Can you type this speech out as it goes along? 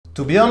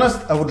To be honest,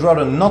 I would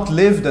rather not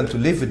live than to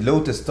live with low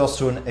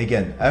testosterone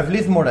again. I've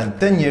lived more than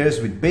 10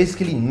 years with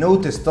basically no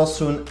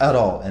testosterone at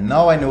all, and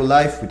now I know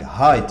life with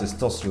high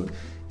testosterone.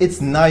 It's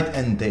night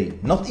and day.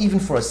 Not even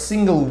for a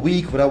single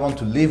week would I want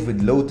to live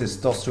with low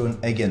testosterone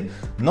again.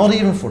 Not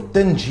even for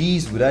 10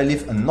 G's would I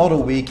live another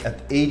week at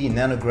 80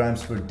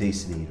 nanograms per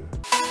deciliter.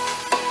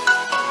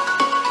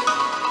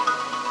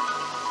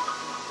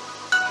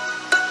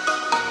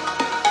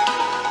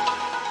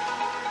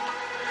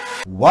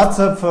 What's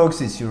up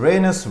folks, it's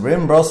Uranus, we're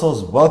in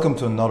Brussels, welcome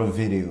to another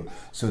video.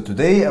 So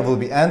today I will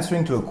be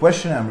answering to a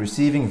question I'm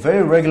receiving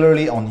very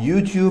regularly on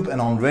YouTube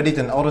and on Reddit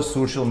and other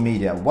social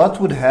media.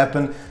 What would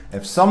happen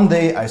if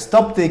someday I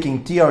stopped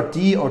taking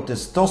TRT or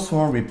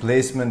testosterone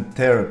replacement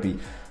therapy?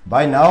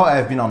 By now I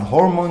have been on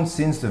hormones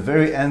since the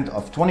very end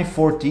of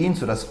 2014,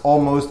 so that's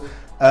almost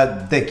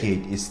a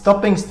decade. Is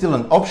stopping still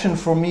an option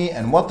for me,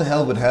 and what the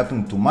hell would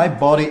happen to my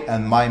body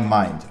and my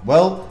mind?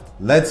 Well,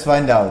 let's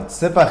find out.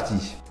 C'est parti!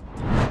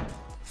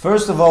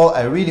 First of all,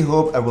 I really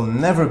hope I will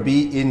never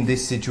be in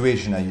this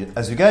situation.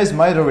 As you guys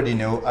might already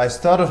know, I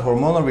started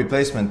hormonal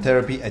replacement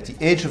therapy at the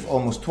age of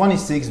almost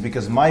 26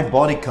 because my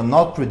body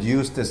cannot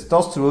produce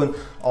testosterone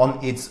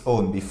on its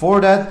own.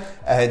 Before that,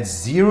 I had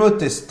zero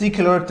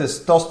testicular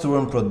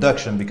testosterone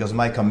production because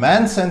my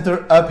command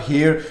center up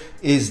here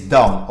is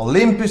down.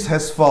 Olympus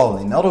has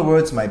fallen. In other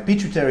words, my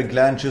pituitary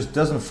gland just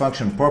doesn't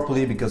function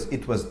properly because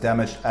it was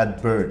damaged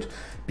at birth.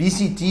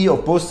 PCT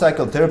or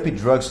post-cycle therapy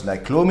drugs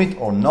like Clomid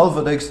or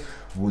Nolvadex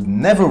would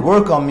never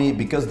work on me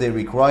because they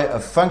require a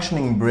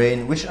functioning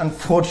brain, which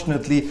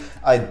unfortunately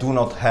I do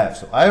not have.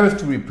 So I have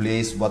to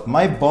replace what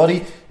my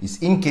body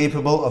is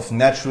incapable of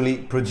naturally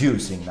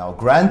producing. Now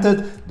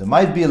granted, there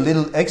might be a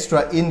little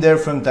extra in there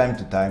from time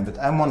to time, but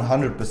I'm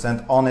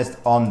 100% honest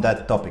on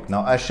that topic.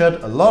 Now I shared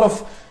a lot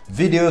of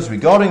videos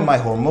regarding my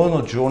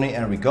hormonal journey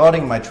and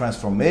regarding my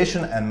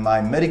transformation and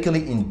my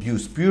medically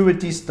induced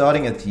puberty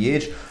starting at the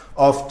age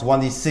of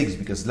 26,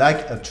 because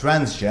like a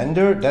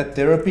transgender, that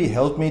therapy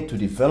helped me to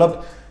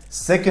develop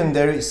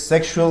secondary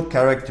sexual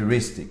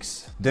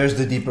characteristics. There's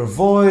the deeper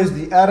voice,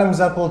 the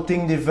Adam's apple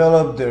thing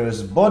developed,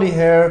 there's body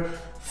hair,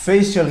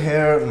 facial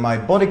hair, my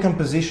body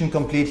composition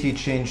completely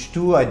changed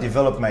too. I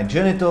developed my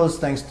genitals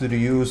thanks to the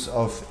use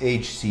of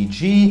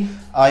HCG.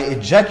 I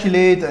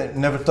ejaculate. I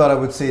never thought I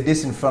would say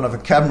this in front of a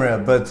camera,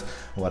 but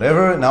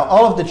whatever. Now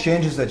all of the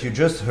changes that you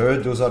just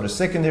heard, those are the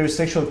secondary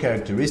sexual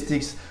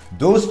characteristics.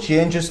 Those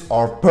changes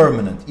are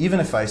permanent. Even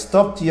if I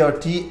stop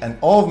TRT and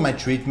all of my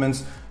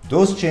treatments,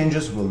 those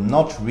changes will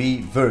not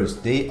reverse.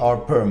 They are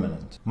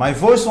permanent. My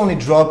voice only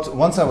dropped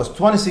once I was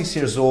 26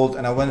 years old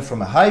and I went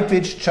from a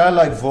high-pitched,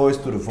 childlike voice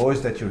to the voice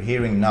that you're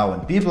hearing now.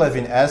 And people have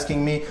been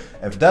asking me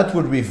if that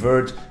would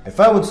revert if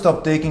I would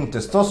stop taking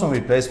testosterone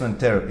replacement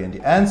therapy. And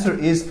the answer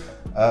is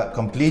a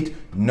complete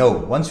no.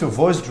 Once your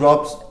voice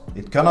drops,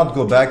 it cannot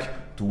go back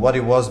to what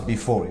it was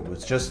before.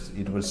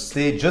 It will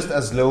stay just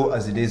as low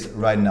as it is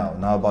right now.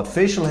 Now about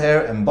facial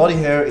hair and body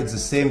hair, it's the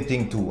same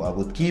thing too. I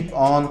would keep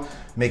on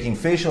making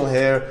facial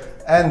hair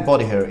and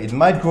body hair. It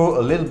might grow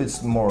a little bit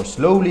more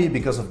slowly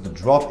because of the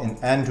drop in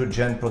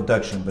androgen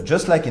production, but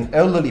just like in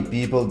elderly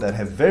people that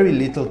have very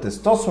little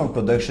testosterone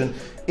production,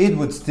 it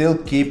would still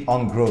keep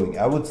on growing.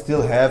 I would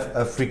still have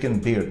a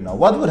freaking beard. Now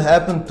what would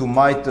happen to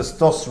my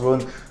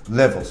testosterone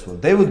levels? Well,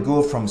 they would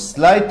go from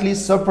slightly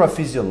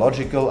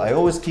supraphysiological. I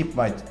always keep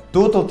my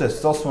total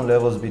testosterone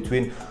levels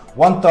between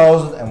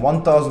 1000 and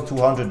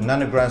 1200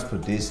 nanograms per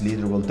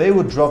deciliter. Well, they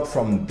would drop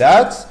from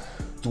that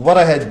to what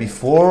I had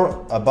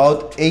before,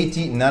 about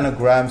 80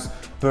 nanograms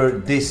per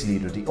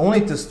deciliter. The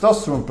only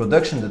testosterone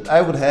production that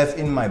I would have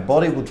in my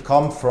body would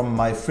come from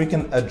my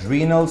freaking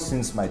adrenals,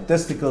 since my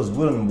testicles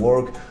wouldn't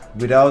work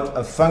without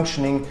a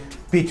functioning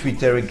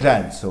pituitary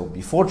gland. So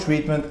before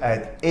treatment I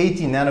had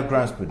 80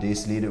 nanograms per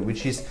deciliter,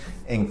 which is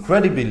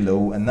incredibly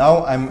low, and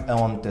now I'm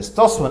on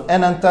testosterone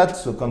enanthate,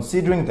 so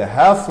considering the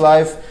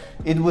half-life,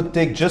 it would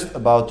take just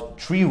about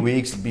 3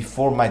 weeks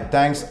before my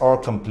tanks are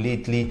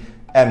completely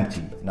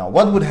empty. Now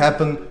what would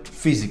happen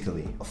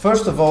physically?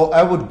 First of all,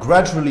 I would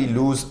gradually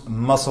lose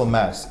muscle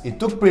mass.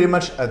 It took pretty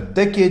much a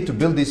decade to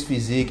build this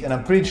physique, and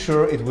I'm pretty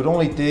sure it would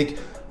only take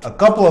a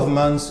couple of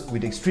months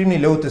with extremely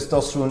low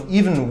testosterone,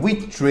 even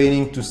with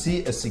training, to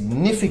see a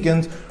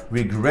significant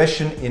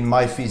regression in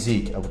my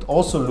physique. I would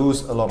also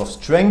lose a lot of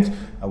strength,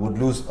 I would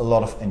lose a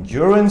lot of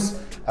endurance,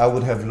 I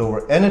would have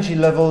lower energy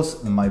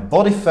levels, my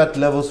body fat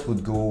levels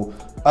would go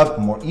up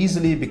more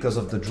easily because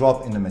of the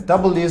drop in the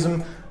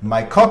metabolism,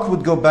 my cock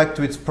would go back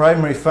to its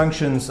primary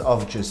functions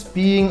of just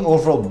peeing,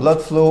 overall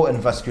blood flow and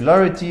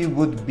vascularity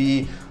would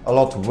be a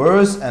lot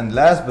worse, and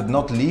last but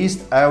not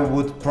least, I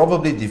would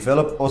probably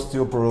develop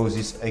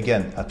osteoporosis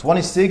again. At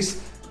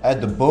 26, I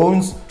had the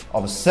bones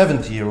of a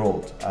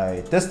 70-year-old.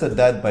 I tested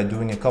that by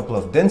doing a couple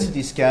of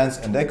density scans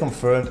and they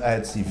confirmed I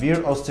had severe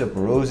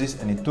osteoporosis,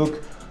 and it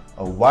took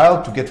a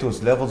while to get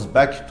those levels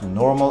back to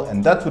normal,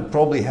 and that would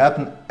probably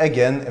happen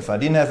again if I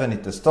didn't have any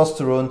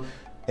testosterone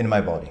in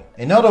my body.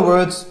 In other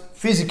words,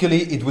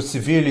 physically it would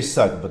severely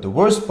suck, but the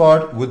worst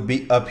part would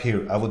be up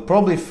here. I would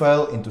probably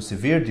fall into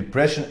severe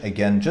depression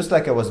again, just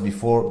like I was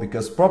before,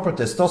 because proper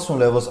testosterone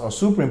levels are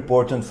super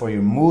important for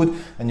your mood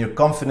and your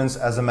confidence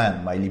as a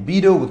man. My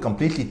libido would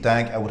completely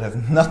tank, I would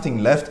have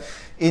nothing left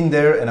in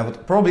there, and I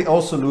would probably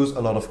also lose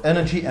a lot of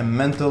energy and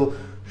mental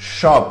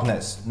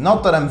sharpness.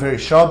 Not that I'm very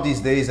sharp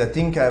these days. I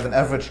think I have an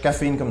average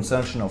caffeine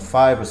consumption of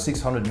 500 or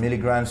 600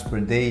 milligrams per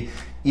day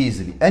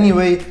easily.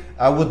 Anyway,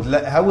 I would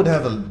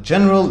have a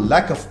general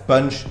lack of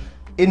punch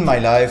in my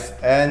life,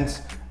 and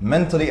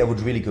mentally I would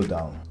really go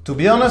down. To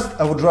be honest,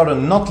 I would rather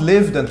not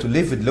live than to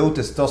live with low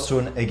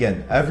testosterone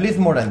again. I've lived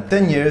more than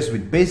 10 years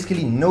with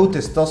basically no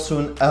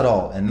testosterone at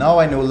all, and now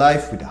I know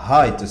life with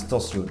high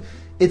testosterone.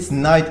 It's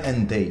night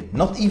and day.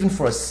 Not even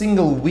for a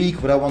single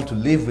week would I want to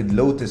live with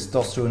low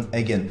testosterone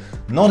again.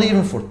 Not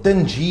even for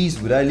 10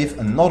 G's would I live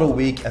another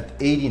week at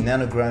 80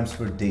 nanograms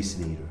per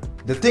deciliter.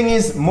 The thing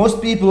is,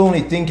 most people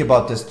only think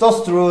about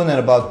testosterone and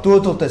about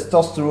total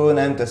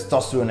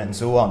testosterone and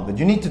so on. But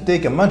you need to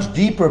take a much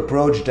deeper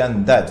approach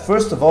than that.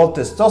 First of all,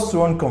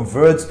 testosterone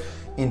converts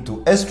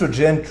into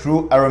estrogen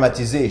through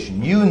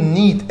aromatization. You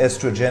need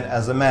estrogen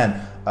as a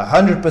man.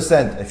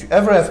 100%. If you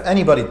ever have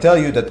anybody tell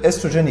you that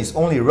estrogen is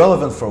only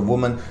relevant for a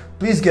woman,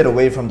 please get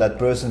away from that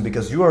person,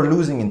 because you are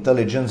losing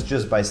intelligence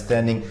just by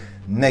standing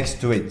next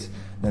to it.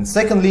 Then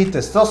secondly,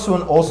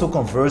 testosterone also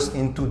converts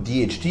into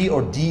DHT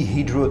or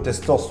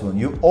dihydrotestosterone.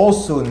 You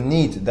also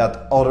need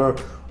that other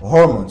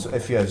hormone. So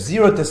if you have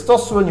zero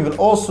testosterone, you will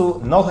also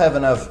not have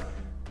enough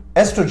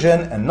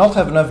estrogen and not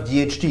have enough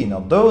DHT. Now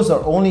those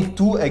are only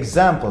two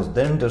examples.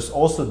 Then there's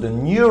also the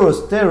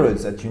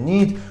neurosteroids that you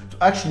need to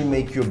actually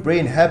make your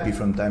brain happy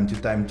from time to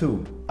time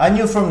too. I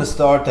knew from the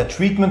start that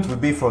treatment would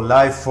be for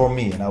life for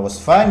me, and I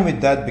was fine with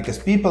that, because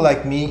people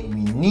like me,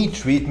 we need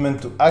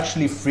treatment to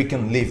actually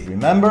freaking live.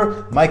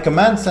 Remember, my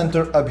command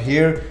center up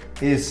here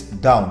is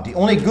down. The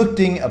only good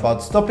thing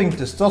about stopping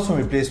testosterone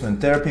replacement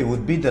therapy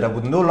would be that I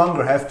would no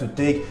longer have to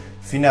take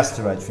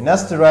finasteride.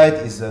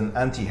 Finasteride is an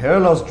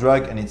anti-hair loss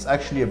drug, and it's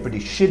actually a pretty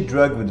shit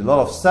drug with a lot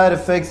of side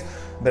effects,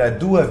 but I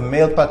do have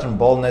male pattern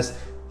baldness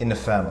in the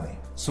family.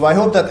 So I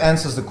hope that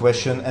answers the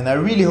question, and I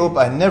really hope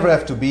I never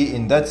have to be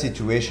in that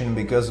situation,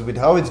 because with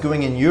how it's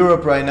going in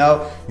Europe right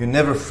now, you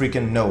never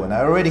freaking know. And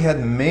I already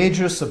had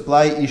major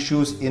supply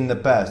issues in the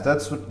past.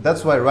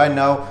 That's why right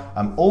now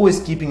I'm always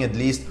keeping at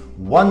least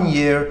 1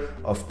 year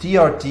of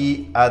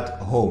TRT at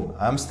home.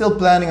 I'm still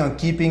planning on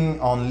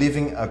keeping on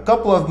living a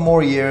couple of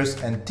more years,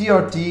 and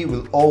TRT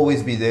will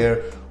always be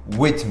there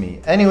with me.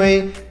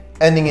 Anyway,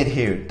 ending it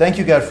here. Thank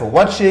you guys for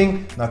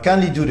watching. Now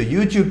kindly do the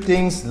YouTube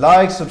things,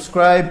 like,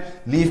 subscribe,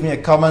 leave me a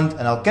comment,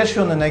 and I'll catch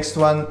you on the next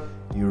one.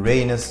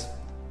 Uranus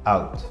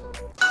out.